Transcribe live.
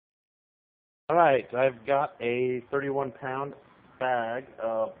Alright, I've got a 31-pound bag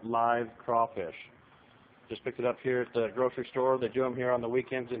of live crawfish. Just picked it up here at the grocery store. They do them here on the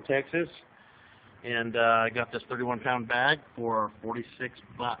weekends in Texas. And I got this 31-pound bag for $46.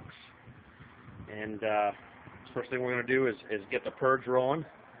 And first thing we're going to do is get the purge rolling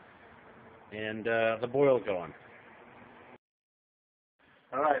and the boil going.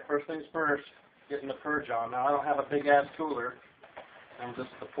 Alright, first things first, getting the purge on. Now I don't have a big ass cooler. This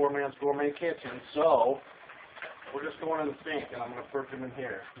is the poor man's gourmet kitchen, so we're just going in the sink, and I'm going to purge them in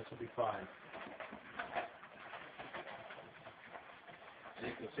here. This will be fine. So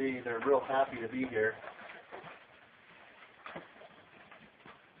you can see they're real happy to be here.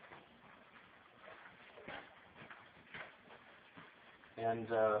 And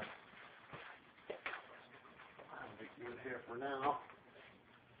I'll be good here for now.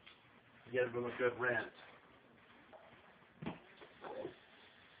 Give them a good rinse.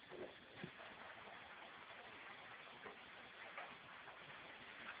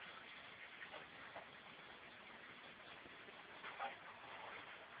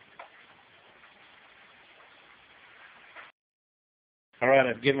 Alright,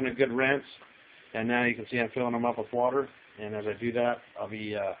 I've given a good rinse, and now you can see I'm filling them up with water, and as I do that, I'll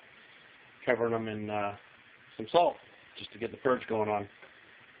be covering them in some salt, just to get the purge going on.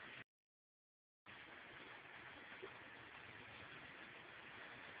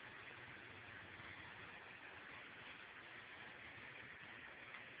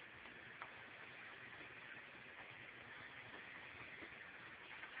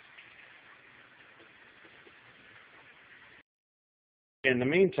 In the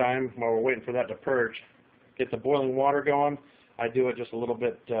meantime, while we're waiting for that to purge, get the boiling water going. I do it just a little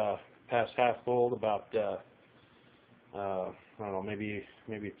bit past half full, about I don't know, maybe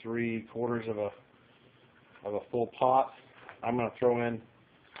 3/4 of a full pot. I'm going to throw in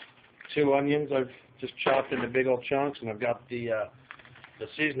 2 onions I've just chopped into big old chunks, and I've got the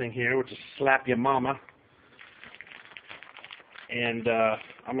seasoning here, which is Slap Ya Mama. And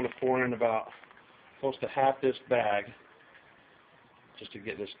I'm going to pour in about close to half this bag, just to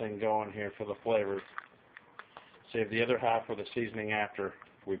get this thing going here for the flavors. Save the other half for the seasoning after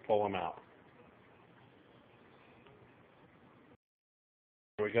we pull them out.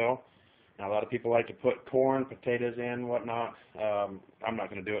 There we go. Now a lot of people like to put corn, potatoes in, whatnot. I'm not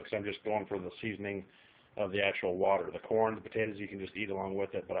going to do it because I'm just going for the seasoning of the actual water. The corn, the potatoes, you can just eat along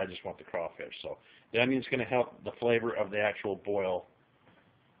with it, but I just want the crawfish. So the onion's going to help the flavor of the actual boil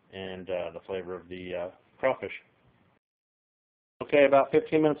and the flavor of the crawfish. Okay, about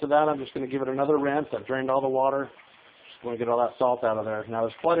 15 minutes of that, I'm just going to give it another rinse. I've drained all the water. Just going to get all that salt out of there. Now,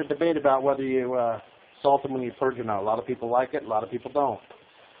 there's quite a debate about whether you salt them when you purge or not. A lot of people like it, a lot of people don't.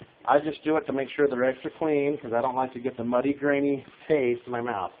 I just do it to make sure they're extra clean because I don't like to get the muddy, grainy taste in my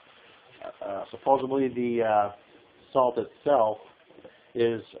mouth. Supposedly, the salt itself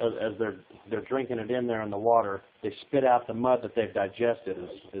is, as they're drinking it in there in the water, they spit out the mud that they've digested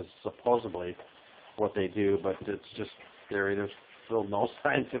is supposedly what they do, but it's just theory. There's still no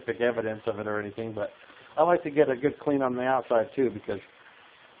scientific evidence of it or anything, but I like to get a good clean on the outside too, because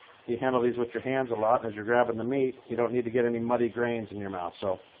you handle these with your hands a lot, and as you're grabbing the meat, you don't need to get any muddy grains in your mouth.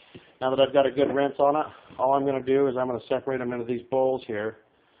 So now that I've got a good rinse on it, all I'm going to do is I'm going to separate them into these bowls here,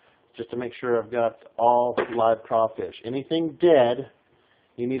 just to make sure I've got all live crawfish. Anything dead,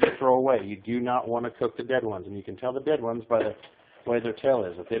 you need to throw away. You do not want to cook the dead ones, and you can tell the dead ones by the way their tail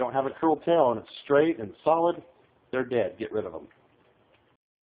is. If they don't have a curled tail and it's straight and solid, they're dead. Get rid of them.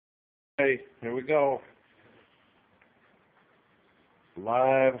 Okay, here we go.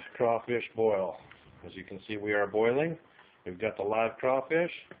 Live crawfish boil. As you can see, we are boiling. We've got the live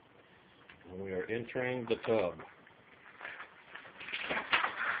crawfish, and we are entering the tub.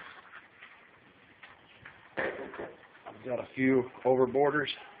 I've got a few overboarders,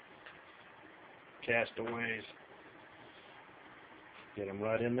 castaways. Get them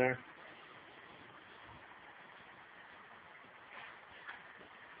right in there.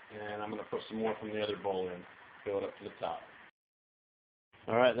 And I'm going to put some more from the other bowl in. Fill it up to the top.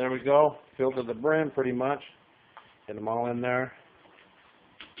 Alright, there we go. Filled to the brim pretty much. Get them all in there.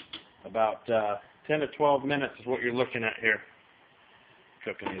 About 10 to 12 minutes is what you're looking at here.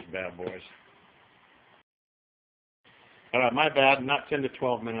 Cooking these bad boys. Alright, my bad. Not 10 to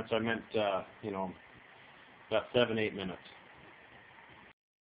 12 minutes. I meant, about 7-8 minutes.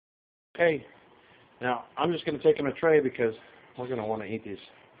 Okay. Now, I'm just going to take them in a tray because we're going to want to eat these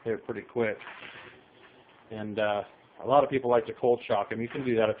here pretty quick. And a lot of people like to cold shock them. You can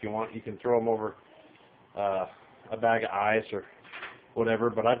do that if you want. You can throw them over a bag of ice or whatever.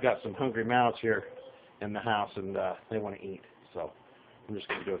 But I've got some hungry mouths here in the house, and they want to eat. So I'm I'm just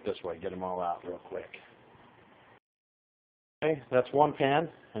going to do it this way, get them all out real quick. Okay, that's one pan,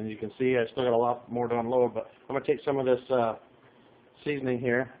 and you can see I still got a lot more to unload, but I'm going to take some of this seasoning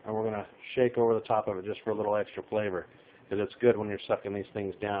here, and we're going to shake over the top of it just for a little extra flavor, because it's good when you're sucking these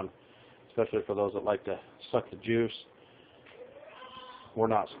things down, especially for those that like to suck the juice. We're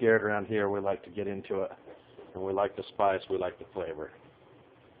not scared around here. We like to get into it, and we like the spice, we like the flavor.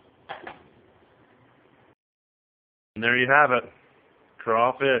 And there you have it,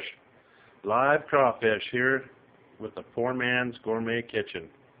 crawfish, live crawfish here with the poor man's gourmet kitchen.